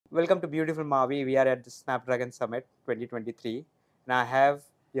Welcome to beautiful Mavi. We are at the Snapdragon Summit 2023, and I have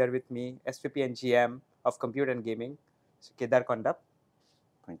here with me SVP and GM of Compute and Gaming, so Kedar Kondap.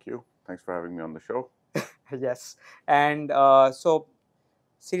 Thank you. Thanks for having me on the show. Yes, and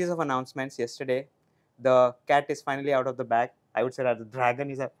series of announcements yesterday. The cat is finally out of the bag. I would say that the dragon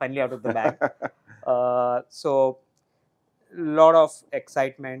is finally out of the bag. So, lot of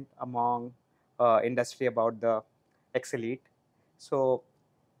excitement among industry about the X Elite. So,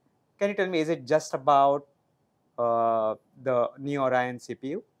 can you tell me, is it just about the new Oryon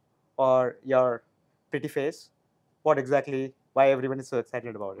CPU or your pretty face? What exactly? Why everyone is so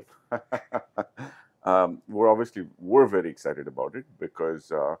excited about it? We're very excited about it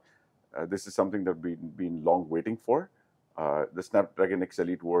because this is something that we've been long waiting for. The Snapdragon X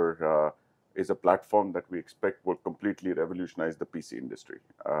Elite is a platform that we expect will completely revolutionize the PC industry.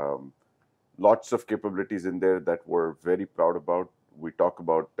 Lots of capabilities in there that we're very proud about. We talk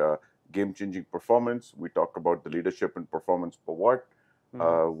about game-changing performance. We talk about the leadership in performance per watt.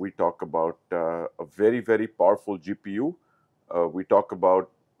 We talk about a very powerful GPU. We talk about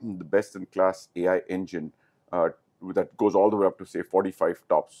the best-in-class AI engine that goes all the way up to say 45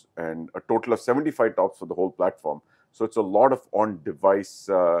 tops and a total of 75 tops for the whole platform. So it's a lot of on-device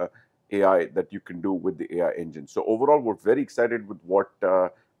AI that you can do with the AI engine. So overall, we're very excited with what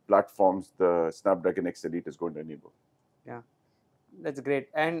platforms the Snapdragon X Elite is going to enable. Yeah, that's great.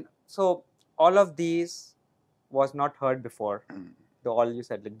 And so all of these was not heard before. The all you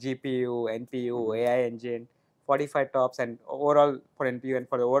said, like GPU, NPU, AI engine, 45 tops, and overall for NPU and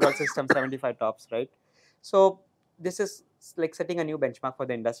for the overall system 75 tops, right? So this is like setting a new benchmark for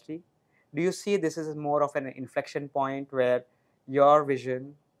the industry. Do you see this is more of an inflection point where your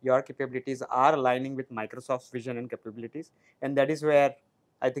vision, your capabilities are aligning with Microsoft's vision and capabilities, and that is where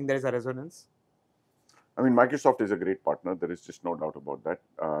I think there is a resonance? I mean, Microsoft is a great partner. There is just no doubt about that.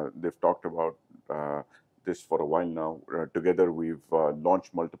 They've talked about this for a while now. Together, we've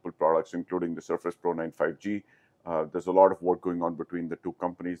launched multiple products, including the Surface Pro 9 5G. There's a lot of work going on between the two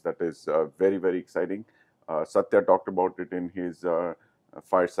companies that is very exciting. Satya talked about it in his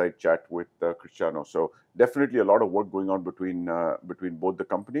fireside chat with Cristiano. So definitely a lot of work going on between both the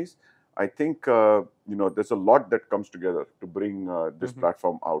companies. I think there's a lot that comes together to bring this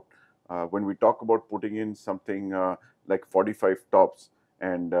platform out. When we talk about putting in something like 45 tops,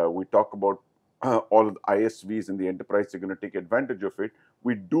 and we talk about all of the ISVs in the enterprise are going to take advantage of it,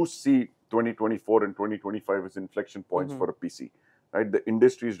 we do see 2024 and 2025 as inflection points for a PC. Right, the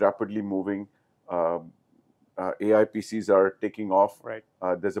industry is rapidly moving. AI PCs are taking off. Right.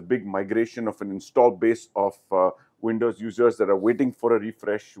 There's a big migration of an install base of Windows users that are waiting for a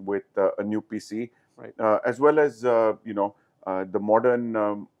refresh with a new PC, Right. As well as the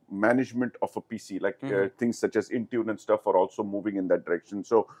modern management of a PC, like things such as Intune and stuff are also moving in that direction.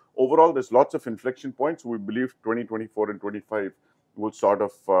 So overall, there's lots of inflection points. We believe 2024 and 25 will sort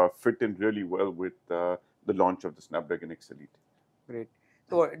of fit in really well with the launch of the Snapdragon X Elite. Great.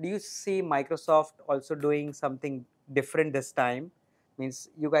 So do you see Microsoft also doing something different this time? Means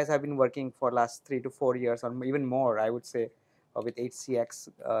you guys have been working for last 3 to 4 years or even more, I would say, with HCX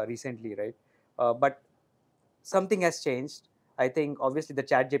recently, right? But something has changed. I think obviously the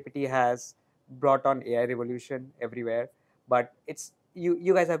Chat GPT has brought on AI revolution everywhere, but it's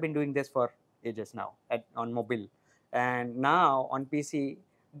you guys have been doing this for ages now on mobile, and now on PC.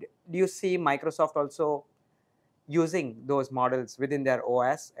 Do you see Microsoft also using those models within their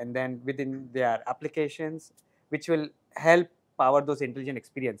OS and then within their applications, which will help power those intelligent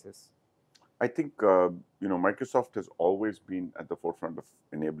experiences? I think Microsoft has always been at the forefront of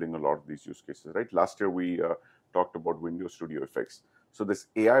enabling a lot of these use cases. Right, last year we talked about Windows Studio Effects. So this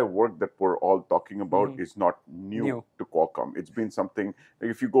AI work that we're all talking about is not new to Qualcomm. It's been something.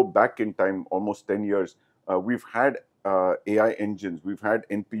 If you go back in time, almost 10 years, we've had AI engines, we've had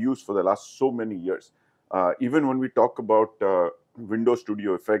NPUs for the last so many years. Even when we talk about Windows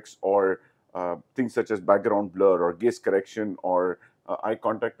Studio Effects or things such as background blur or gaze correction or eye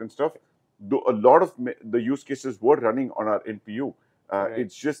contact and stuff, a lot of the use cases were running on our NPU. Right.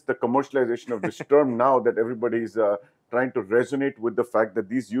 It's just the commercialization of this term now that everybody's trying to resonate with the fact that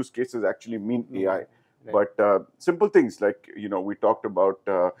these use cases actually mean AI. Right. But simple things like, we talked about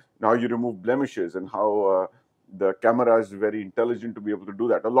how you remove blemishes and how the camera is very intelligent to be able to do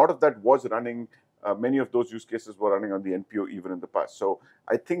that. A lot of that was running, many of those use cases were running on the NPU even in the past. So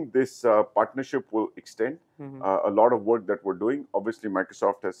I think this partnership will extend a lot of work that we're doing. Obviously,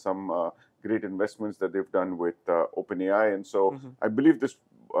 Microsoft has some great investments that they've done with OpenAI. And so I believe this,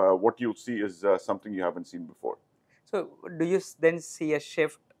 what you'll see is something you haven't seen before. So do you then see a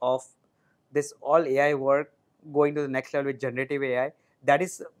shift of this all AI work going to the next level with generative AI? That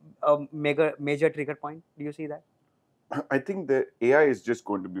is a major trigger point? Do you see that? I think the AI is just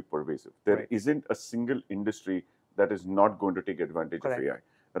going to be pervasive. There Right. isn't a single industry that is not going to take advantage Correct. of AI,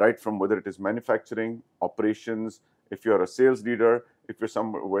 right? From whether it is manufacturing, operations, if you're a sales leader, if you're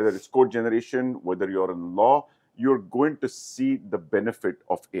whether it's code generation, whether you're in law, you're going to see the benefit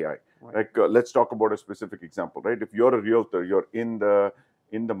of AI. Right. Like let's talk about a specific example, right? If you're a realtor, you're in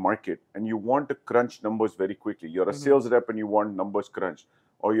the market and you want to crunch numbers very quickly. You're a sales rep and you want numbers crunched,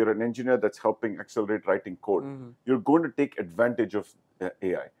 or you're an engineer that's helping accelerate writing code. You're going to take advantage of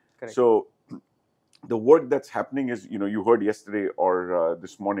AI. Correct. So the work that's happening is, you heard yesterday or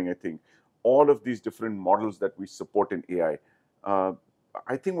this morning, I think, all of these different models that we support in AI.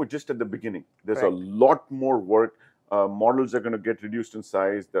 I think we're just at the beginning. There's Correct. a lot more work. Models are going to get reduced in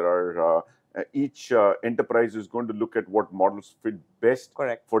size. There are each enterprise is going to look at what models fit best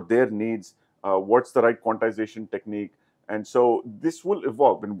Correct. for their needs. What's the right quantization technique? And so this will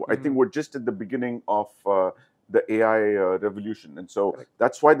evolve. And I think we're just at the beginning of the AI revolution. And so Correct.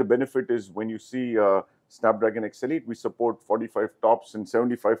 that's why the benefit is when you see Snapdragon X Elite, we support 45 tops and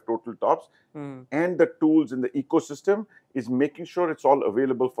 75 total tops. And the tools in the ecosystem is making sure it's all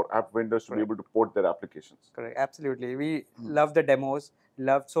available for app vendors to be able to port their applications. Correct. Absolutely. We love the demos.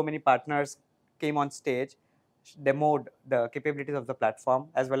 Loved so many partners came on stage, demoed the capabilities of the platform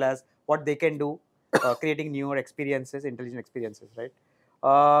as well as what they can do, creating newer experiences, intelligent experiences, right?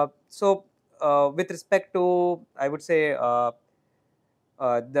 So with respect to, I would say,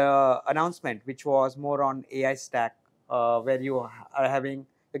 the announcement, which was more on AI stack, where you are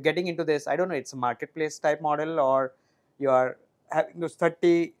you're getting into this, I don't know, it's a marketplace type model, or you are having those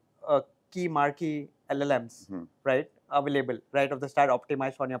 30 key marquee LLMs, right, available right of the start,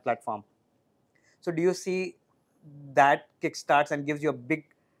 optimized on your platform. So do you see that kickstarts and gives you a big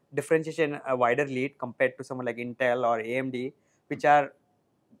differentiation, a wider lead compared to someone like Intel or AMD,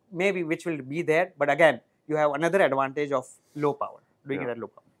 which will be there, but again, you have another advantage of low power, doing it at low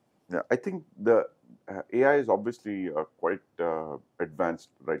power. Yeah, I think the AI is obviously quite advanced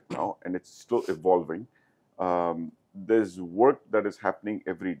right now, and it's still evolving. There's work that is happening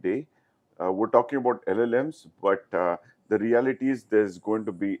every day. We're talking about LLMs, but the reality is there's going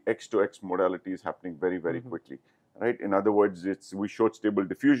to be X to X modalities happening very, very quickly, right? In other words, we showed stable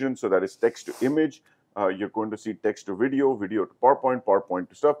diffusion, so that is text to image. You're going to see text to video, video to PowerPoint, PowerPoint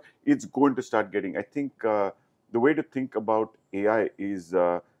to stuff. It's going to start getting, I think, the way to think about AI is,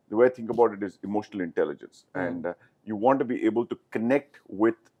 the way I think about it is emotional intelligence. And you want to be able to connect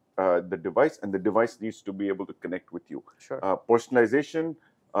with the device, and the device needs to be able to connect with you. Sure. Personalization,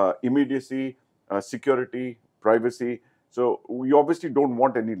 immediacy, security, privacy. So we obviously don't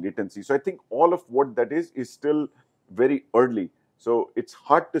want any latency. So I think all of what that is still very early. So it's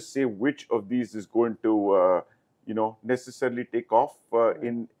hard to say which of these is going to necessarily take off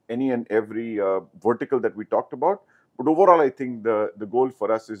in any and every vertical that we talked about. But overall, I think the goal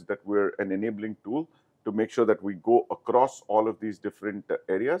for us is that we're an enabling tool to make sure that we go across all of these different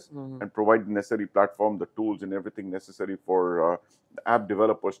areas and provide the necessary platform, the tools, and everything necessary for the app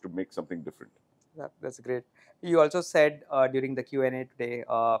developers to make something different. That's great. You also said during the Q&A today,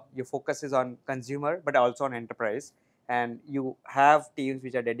 your focus is on consumer, but also on enterprise. And you have teams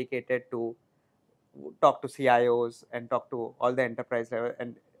which are dedicated to talk to CIOs and talk to all the enterprise level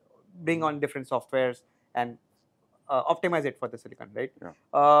and bring on different softwares and optimize it for the silicon, right?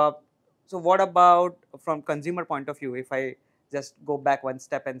 Yeah. So what about from consumer point of view, if I just go back one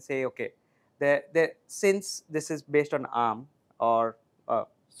step and say, okay, since this is based on ARM or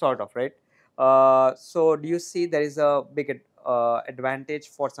sort of, right? So do you see there is a big advantage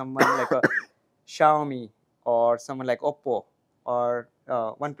for someone like a Xiaomi or someone like Oppo or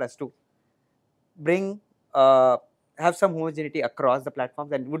OnePlus to have some homogeneity across the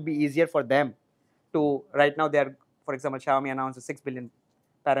platforms, and it would be easier for them to, right now they're, for example, Xiaomi announced a 6 billion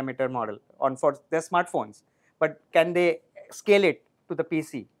parameter model for their smartphones, but can they scale it to the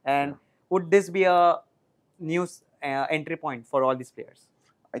PC? And would this be a new entry point for all these players?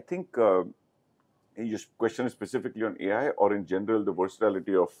 I think your question is specifically on AI or in general the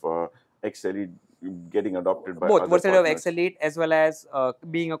versatility of X Elite getting adopted by both other versatility of partners? X Elite as well as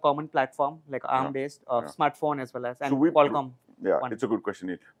being a common platform like ARM based smartphone as well as and Qualcomm. It's a good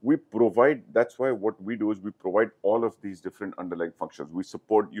question. We provide, that's why what we do is we provide all of these different underlying functions. We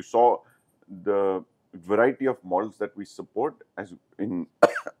support, you saw the variety of models that we support as in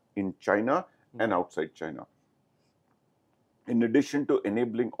China and outside China. In addition to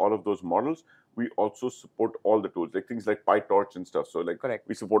enabling all of those models, we also support all the tools, like things like PyTorch and stuff. So like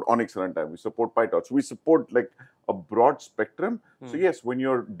we support Onyx runtime, we support PyTorch, we support like a broad spectrum. So yes, when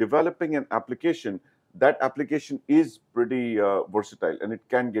you're developing an application, that application is pretty versatile and it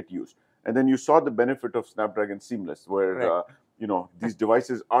can get used. And then you saw the benefit of Snapdragon Seamless, where these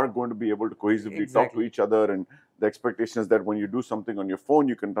devices are going to be able to cohesively talk to each other, and the expectation is that when you do something on your phone,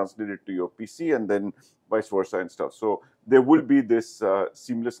 you can translate it to your PC, and then vice versa and stuff. So there will be this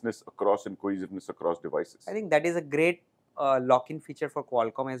seamlessness across and cohesiveness across devices. I think that is a great lock-in feature for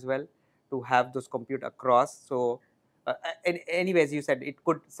Qualcomm as well, to have those compute across. So anyways, you said it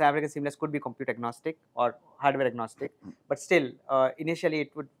could, Snapdragon Seamless could be compute agnostic or hardware agnostic, but still initially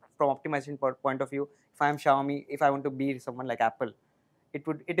it would, from optimization point of view, if I am Xiaomi, if I want to be someone like Apple,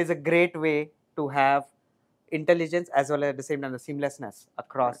 it is a great way to have intelligence as well as at the same time the seamlessness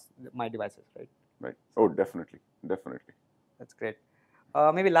across my devices, right? Right. Oh, definitely. That's great.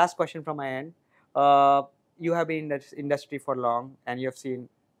 Maybe last question from my end. You have been in this industry for long and you have seen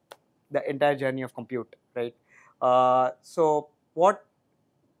the entire journey of compute, right? So what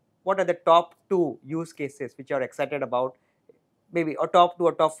are the top 2 use cases which you are excited about, maybe, or top 2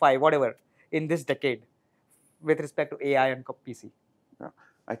 or top 5, whatever, in this decade with respect to AI and PC? Yeah.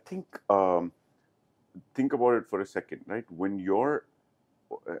 I think about it for a second, right? When you're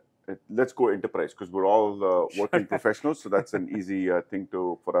let's go enterprise, because we're all working professionals, so that's an easy thing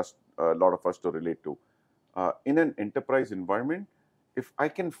for us, a lot of us, to relate to. In an enterprise environment, if I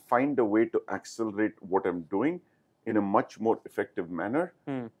can find a way to accelerate what I'm doing in a much more effective manner,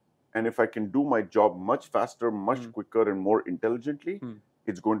 and if I can do my job much faster, much quicker, and more intelligently,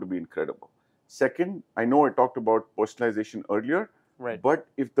 it's going to be incredible. Second, I know I talked about personalization earlier, but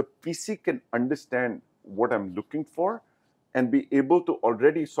if the PC can understand what I'm looking for and be able to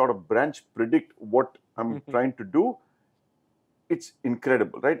already sort of branch predict what I'm trying to do, it's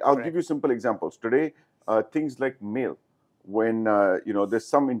incredible, right? I'll give you simple examples. Today, things like mail, when there's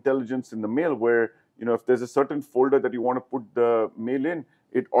some intelligence in the mail where, if there's a certain folder that you want to put the mail in,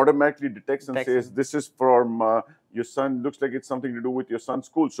 it automatically detects and says, this is from your son, looks like it's something to do with your son's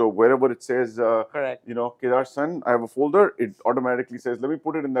school. So wherever it says, Kedar's son, I have a folder, it automatically says, let me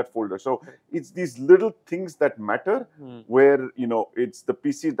put it in that folder. So it's these little things that matter where, it's the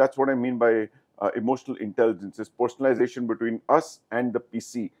PC. That's what I mean by emotional intelligence, is personalization between us and the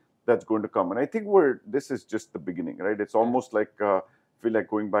PC that's going to come. And I think this is just the beginning, right? It's almost like, feel like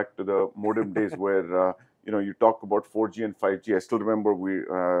going back to the modem days where, you talk about 4G and 5G. I still remember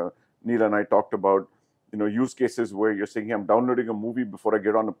Neil and I talked about, use cases where you're saying, hey, I'm downloading a movie before I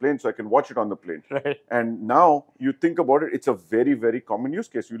get on a plane so I can watch it on the plane. Right. And now you think about it, it's a very, very common use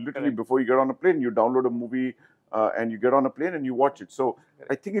case. You literally, before you get on a plane, you download a movie and you get on a plane and you watch it. So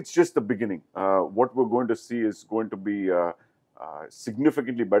I think it's just the beginning. What we're going to see is going to be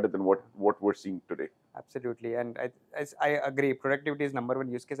significantly better than what we're seeing today. Absolutely. And I agree. Productivity is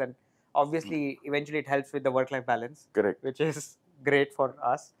 #1 use case. And obviously, eventually it helps with the work-life balance. Correct. Which is great for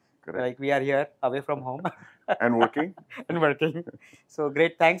us. Correct. Like we are here away from home. And working. So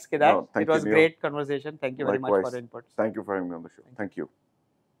great. Thanks, Kedar. No, thank it was you, Neil. great conversation. Thank you very much for the input. Thank you for having me on the show. Thank you.